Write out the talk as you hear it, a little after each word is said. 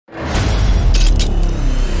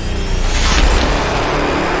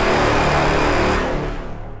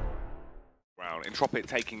Entropiq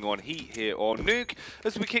taking on HEET here on Nuke.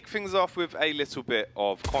 As we kick things off with a little bit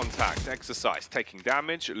of contact exercise, taking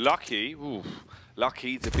damage.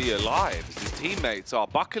 Lucky to be alive as his teammates are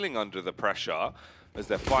buckling under the pressure as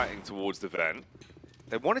they're fighting towards the vent.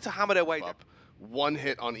 They wanted to hammer their way up. One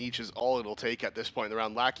hit on each is all it'll take at this point in the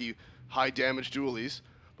round. Lackey, high damage dualies.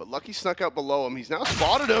 But Lucky snuck out below him. He's now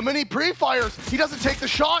spotted him, and he pre-fires. He doesn't take the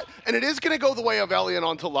shot, and it is going to go the way of Elian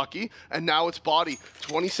onto Lucky. And now it's Body.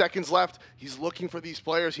 20 seconds left. He's looking for these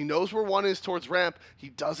players. He knows where one is towards ramp. He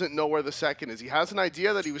doesn't know where the second is. He has an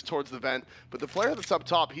idea that he was towards the vent, but the player that's up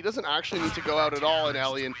top, he doesn't actually need to go out at all, and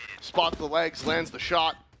Elian spots the legs, lands the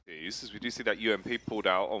shot. As we do see that UMP pulled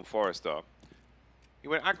out on Forrester. He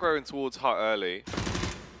went aggro in towards Hut early.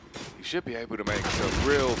 He should be able to make some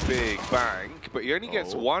real big bank, but he only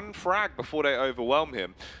gets one frag before they overwhelm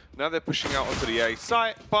him. Now they're pushing out onto the A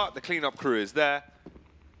site, but the cleanup crew is there.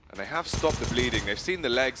 And they have stopped the bleeding. They've seen the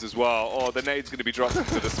legs as well. Oh, the nade's going to be dropped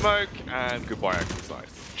into the smoke, and goodbye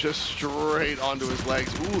exercise. Just straight onto his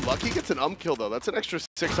legs. Ooh, Lucky gets an kill though. That's an extra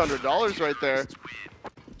 $600 right there.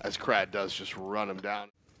 As Krad does just run him down.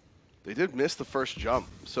 They did miss the first jump,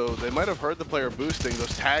 so they might have heard the player boosting.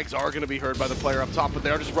 Those tags are going to be heard by the player up top, but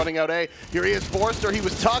they're just running out A. Here he is, Forrester. He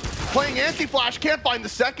was tucked, playing anti-flash. Can't find the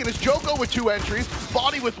second. It's Djoko with 2 entries.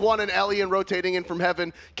 Body with 1, and Elian rotating in from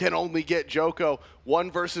heaven can only get Djoko. 1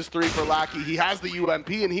 versus 3 for Lackey. He has the UMP,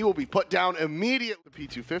 and he will be put down immediately. The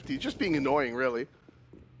P250, just being annoying, really.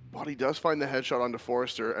 Body does find the headshot onto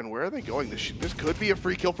Forrester, and where are they going? This could be a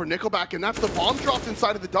free kill for Nickelback, and that's the bomb dropped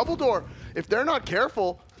inside of the double door. If they're not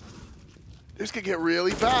careful, this could get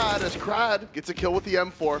really bad as Krad gets a kill with the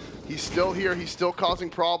M4. He's still here. He's still causing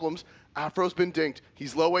problems. Afro's been dinked.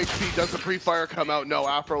 He's low HP. Does the pre-fire come out? No,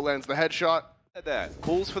 Afro lands the headshot. There,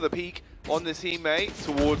 calls for the peek on the teammate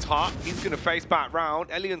towards Hart. He's going to face back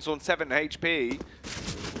round. Elian's on 7 HP.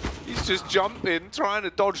 He's just jumping, trying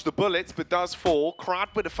to dodge the bullets, but does fall.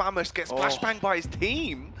 Krad with a Famous gets flashbanged by his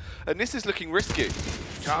team, and this is looking risky.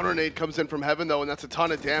 Counter nade comes in from heaven though, and that's a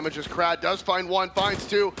ton of damage as Krad does find 1, finds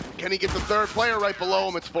 2. Can he get the third player right below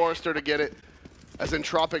him? It's Forrester to get it as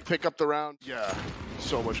Entropiq pick up the round. Yeah,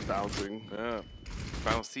 so much bouncing. Yeah,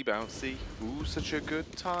 bouncy, bouncy. Ooh, such a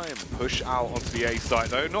good time. Push out onto the A site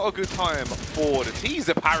though. Not a good time for the T's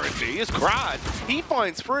apparently, as Krad, he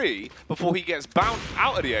finds 3 before he gets bounced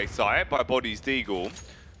out of the A site by Body's Deagle.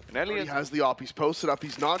 And Elian has the op, he's posted up.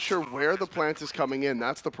 He's not sure where the plant is coming in.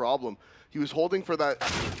 That's the problem. He was holding for that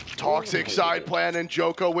toxic side plan, and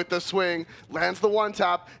Djoko with the swing lands the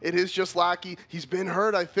 1-tap. It is just Lackey. He's been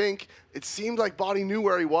hurt, I think. It seemed like Body knew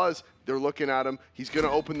where he was. They're looking at him. He's going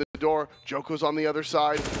to open the door. Djoko's on the other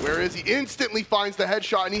side. Where is he? Instantly finds the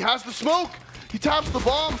headshot, and he has the smoke. He taps the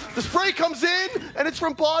bomb. The spray comes in, and it's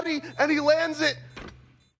from Body, and he lands it.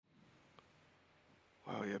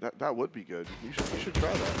 Oh yeah, that would be good. You should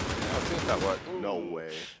try that. Yeah, I'll see if that works. No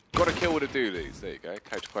way. Got to kill with a dualies. There you go.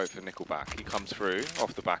 Coach quote for Nickelback. He comes through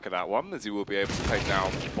off the back of that one, as he will be able to take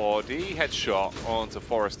down Body. Headshot onto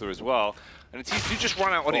Forrester as well. And it's you just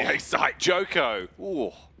run out on the A site. Djoko.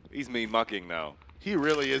 Ooh, he's mean mugging now. He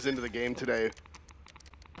really is into the game today.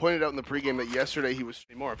 Pointed out in the pregame that yesterday he was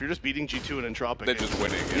more. If you're just beating G2 and Entropiq, they're just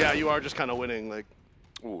winning. Yeah, you are just kind of winning. Like.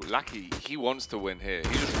 Ooh, Lucky, he wants to win here.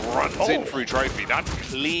 He just runs in through trophy. That's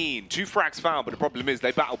clean. 2 frags found, but the problem is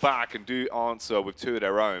they battle back and do answer with 2 of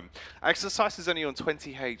their own. Exercise is only on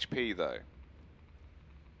 20 HP though.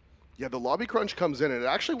 Yeah, the lobby crunch comes in, and it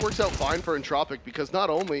actually works out fine for Entropiq because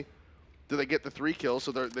not only do they get the 3 kills,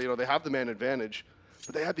 so they have the man advantage,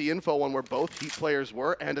 but they had the info on where both HEET players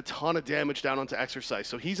were and a ton of damage down onto Exercise.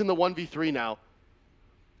 So he's in the 1v3 now,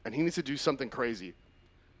 and he needs to do something crazy.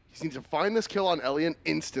 He needs to find this kill on Elian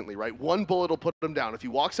instantly, right? 1 bullet will put him down. If he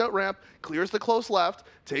walks out ramp, clears the close left,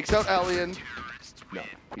 takes out Elian. No,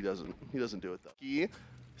 he doesn't. He doesn't do it, though. He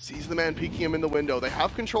sees the man peeking him in the window. They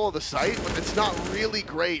have control of the site, but it's not really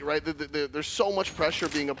great, right? There's so much pressure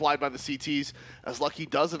being applied by the CTs as Lucky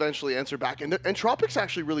does eventually answer back. And Entropiq's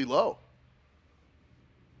actually really low.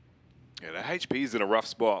 Yeah, the HP's in a rough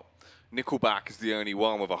spot. Nickelback is the only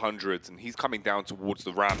one with 100s, and he's coming down towards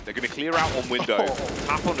the ramp. They're going to clear out on window,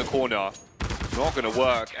 tap on the corner. Not going to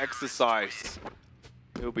work. Exercise.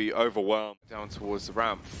 He'll be overwhelmed down towards the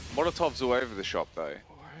ramp. Molotov's all over the shop, though.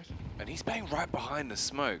 And he's playing right behind the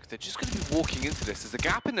smoke. They're just going to be walking into this. There's a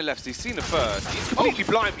gap in the left, so he's seen the first. He's completely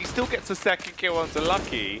blind, but he still gets a second kill onto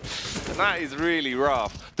Lucky. And that is really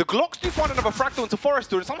rough. The Glocks do find another fractal onto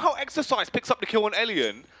Forrester, and somehow Exercise picks up the kill on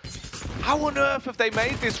Elian. How on earth have they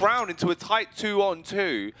made this round into a tight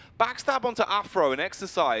 2-on-2? Backstab onto Afro and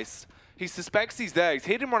Exercise. He suspects he's there. He's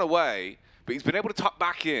hit him run away, but he's been able to tuck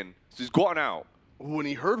back in. So he's gotten out. When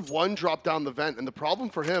he heard one drop down the vent, and the problem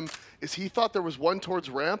for him is he thought there was one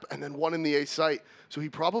towards ramp and then one in the A site. So he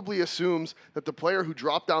probably assumes that the player who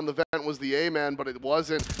dropped down the vent was the A man, but it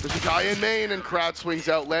wasn't. There's a guy in main, and Krad swings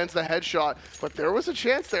out, lands the headshot, but there was a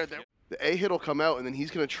chance there. The A hit will come out, and then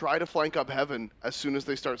he's going to try to flank up heaven as soon as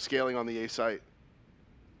they start scaling on the A site.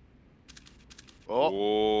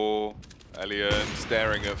 Oh, Elian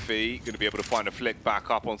staring at feet, going to be able to find a flick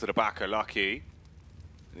back up onto the back of Lucky.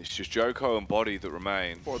 And it's just Djoko and Body that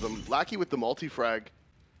remain. For them, Lucky with the multi-frag.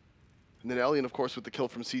 And then Elian, of course, with the kill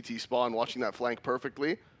from CT spawn, watching that flank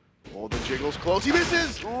perfectly. Oh, the jiggle's close. He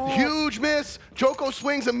misses! Oh. Huge miss! Djoko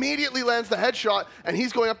swings, immediately lands the headshot, and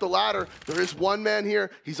he's going up the ladder. There is one man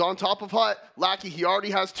here. He's on top of Hut. Lucky, he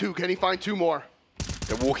already has two. Can he find two more?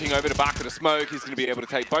 They're walking over the back of the smoke. He's going to be able to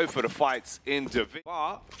take both of the fights in Division.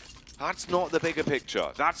 But that's not the bigger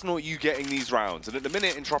picture. That's not you getting these rounds. And at the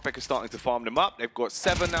minute, Entropiq are starting to farm them up. They've got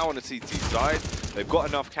 7 now on the CT side. They've got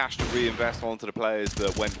enough cash to reinvest onto the players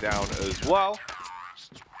that went down as well.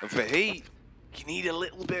 And for HEET, you need a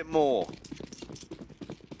little bit more.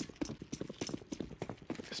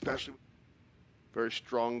 Especially very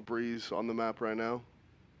strong breeze on the map right now.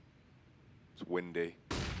 It's windy.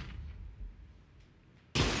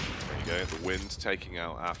 There you go, the wind's taking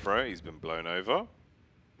out Afro. He's been blown over.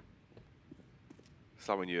 It's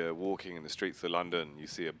like when you're walking in the streets of London, you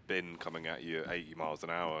see a bin coming at you at 80 miles an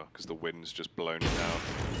hour because the wind's just blown it down.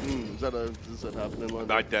 Does that happen in London?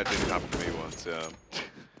 That didn't happen to me once.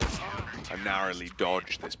 I narrowly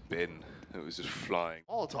dodged this bin. It was just flying.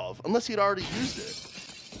 Molotov, unless he'd already used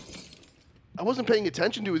it. I wasn't paying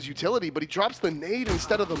attention to his utility, but he drops the nade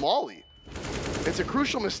instead of the molly. It's a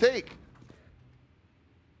crucial mistake.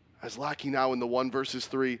 As Lucky now in the 1 versus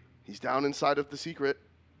 3. He's down inside of the secret.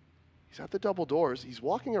 He's at the double doors. He's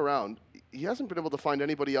walking around. He hasn't been able to find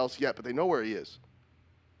anybody else yet, but they know where he is.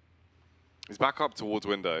 He's back up towards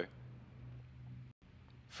window.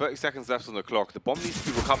 30 seconds left on the clock. The bomb needs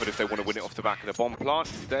to be recovered if they want to win it off the back of the bomb plant.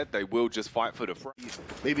 Instead, they will just fight for the front.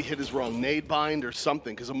 Maybe hit his wrong nade bind or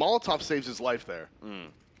something, because a Molotov saves his life there.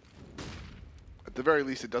 At the very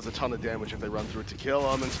least, it does a ton of damage if they run through it to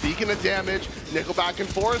kill him. And speaking of damage, Nickelback and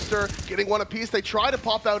Forrester getting one apiece. They try to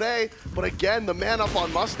pop out A, but again, the man up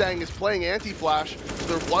on Mustang is playing anti-flash,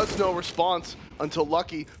 so there was no response until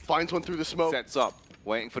Lucky finds one through the smoke. Sets up,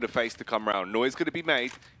 waiting for the face to come round. Noise going to be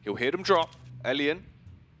made. He'll hear them drop. Elian,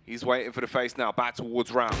 he's waiting for the face now, back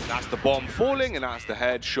towards round. That's the bomb falling, and that's the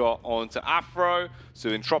headshot onto Afro. So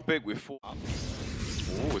Entropiq with 4 up.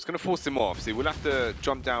 Ooh, it's going to force him off. See, we'll have to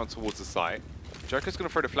jump down towards the site. Djoko's going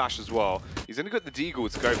to throw the flash as well. He's only got the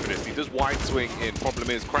deagle to go for this. He does wide swing in. Problem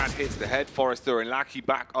is, Krad hits the head. Forrester and Lucky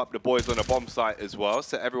back up the boys on a bomb site as well.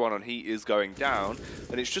 So everyone on HEET is going down.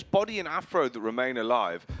 And it's just Body and Afro that remain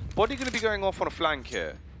alive. Body going to be going off on a flank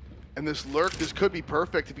here. And this lurk, this could be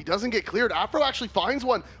perfect. If he doesn't get cleared, Afro actually finds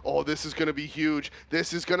one. Oh, this is going to be huge.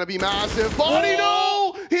 This is going to be massive. Body,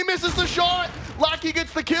 no! He misses the shot. Lucky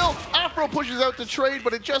gets the kill. Afro pushes out the trade,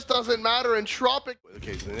 but it just doesn't matter. Entropiq.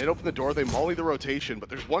 Okay, so they open the door. They molly the rotation, but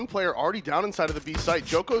there's one player already down inside of the B site.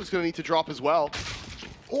 Djoko's going to need to drop as well.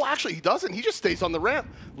 Oh, actually, he doesn't. He just stays on the ramp.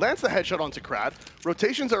 Lands the headshot onto Krad.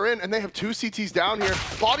 Rotations are in, and they have 2 CTs down here.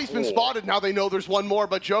 Body's been spotted. Now they know there's one more,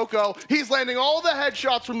 but Djoko, he's landing all the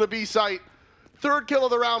headshots from the B site. 3rd kill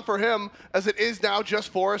of the round for him, as it is now just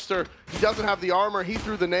Forrester. He doesn't have the armor. He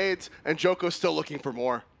threw the nades, and Djoko's still looking for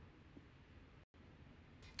more.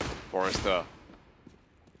 Forrester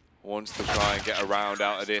wants to try and get a round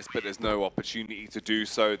out of this, but there's no opportunity to do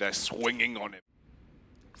so. They're swinging on him.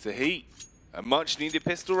 It's a HEET. A much-needed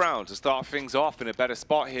pistol round to start things off in a better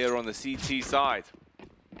spot here on the CT side.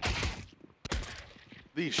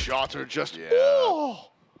 These shots are just... Yeah.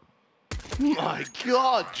 Oh! My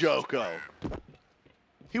God, Djoko.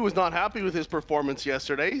 He was not happy with his performance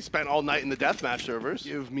yesterday. He spent all night in the deathmatch servers.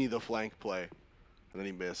 Give me the flank play. And then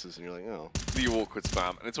he misses, and you're like, oh. The awkward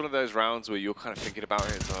spam. And it's one of those rounds where you're kind of thinking about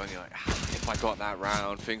it as well, and you're like, if I got that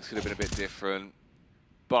round, things could have been a bit different.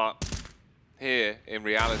 But... here, in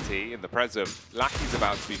reality, in the present, Lucky's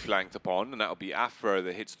about to be flanked upon, and that'll be Afro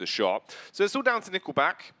that hits the shot. So it's all down to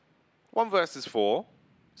Nickelback. 1 versus 4.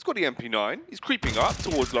 He's got the MP9. He's creeping up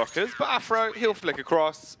towards lockers, but Afro, he'll flick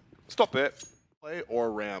across. Stop it. Play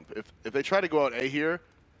or ramp. If they try to go out A here,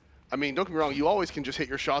 I mean, don't get me wrong, you always can just hit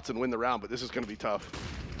your shots and win the round, but this is going to be tough.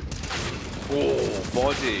 Oh,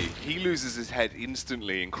 Body. He loses his head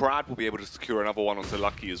instantly, and Krad will be able to secure another one onto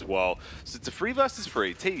Lucky as well. So it's a 3 versus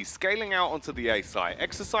 3. T scaling out onto the A site.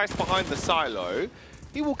 Exercise behind the silo.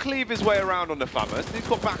 He will cleave his way around on the Famous. He's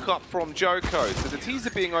got backup from Djoko, so the T's are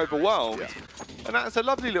being overwhelmed. Yeah. And that's a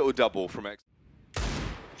lovely little double from X.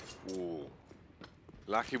 Ooh.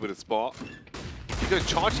 Lucky with a spot. goes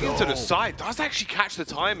charging into the side. Does actually catch the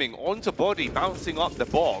timing onto body, bouncing up the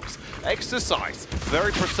box. Exercise,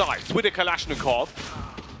 very precise with a Kalashnikov.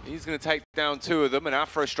 He's going to take down 2 of them, and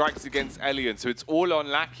Afro strikes against Elian. So it's all on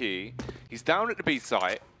Lackey. He's down at the B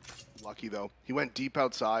site. Lucky though, he went deep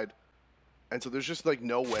outside. And so there's just like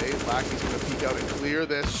no way Lackey's going to peek out and clear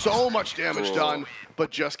this. So much damage done,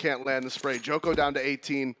 but just can't land the spray. Djoko down to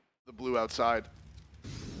 18, the blue outside.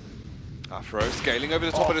 Afro scaling over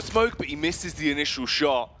the top of the smoke, but he misses the initial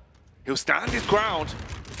shot. He'll stand his ground,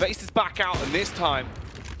 faces back out, and this time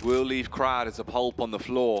will leave Krad as a pulp on the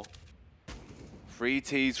floor. 3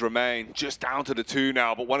 Ts remain, just down to the 2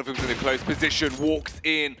 now, but one of them's in a close position, walks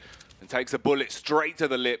in, and takes a bullet straight to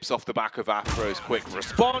the lips off the back of Afro's quick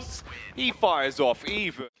response. He fires off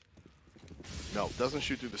even. No, doesn't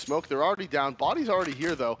shoot through the smoke. They're already down. Body's already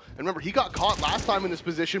here, though. And remember, he got caught last time in this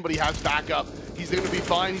position, but he has backup. He's going to be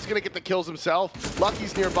fine. He's going to get the kills himself.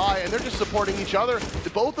 Lucky's nearby, and they're just supporting each other.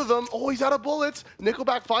 Both of them, oh, he's out of bullets.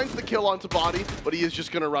 Nickelback finds the kill onto Body, but he is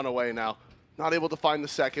just going to run away now. Not able to find the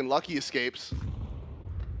second. Lucky escapes.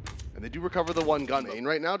 And they do recover the 1 gun main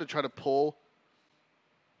right now to try to pull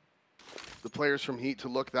the players from HEET to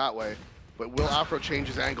look that way. But will Afro change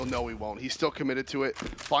his angle? No, he won't. He's still committed to it.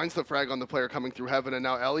 Finds the frag on the player coming through heaven, and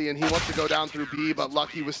now Elian, he wants to go down through B, but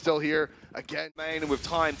Lucky was still here again. And with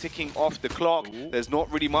time ticking off the clock, there's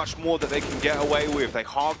not really much more that they can get away with. They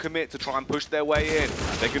hard commit to try and push their way in.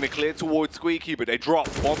 They're going to clear towards Squeaky, but they drop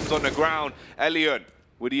bombs on the ground. Elian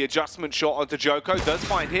with the adjustment shot onto Djoko, does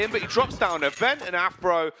find him, but he drops down a vent, and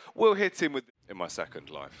Afro will hit him with in my second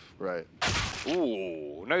life. Right.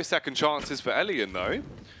 Ooh, no second chances for Elian though.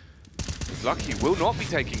 Lucky will not be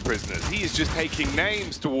taking prisoners. He is just taking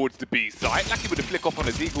names towards the B site. Lucky with a flick off on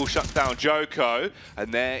his eagle, shuts down Djoko.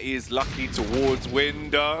 And there is Lucky towards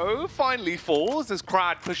window. Finally falls as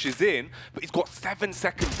Krad pushes in, but he's got 7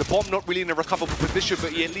 seconds. The bomb not really in a recoverable position,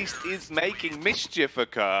 but he at least is making mischief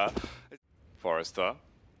occur. Forrester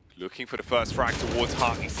looking for the first frag towards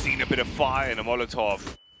Hart. He's seen a bit of fire, and a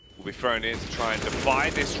Molotov will be thrown in to try and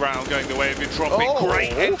define this round, going the way of Entropiq.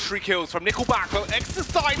 Great entry kills from Nickelback. Well,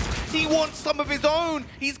 Exercise, he wants some of his own.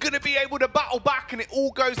 He's going to be able to battle back, and it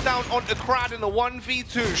all goes down onto Krad in the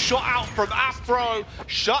 1v2. Shot out from Afro,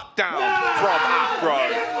 shut down from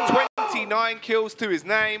Afro. 29 kills to his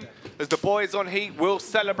name, as the boys on HEET will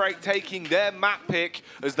celebrate taking their map pick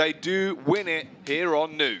as they do win it here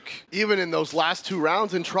on Nuke. Even in those last 2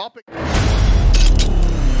 rounds, Entropiq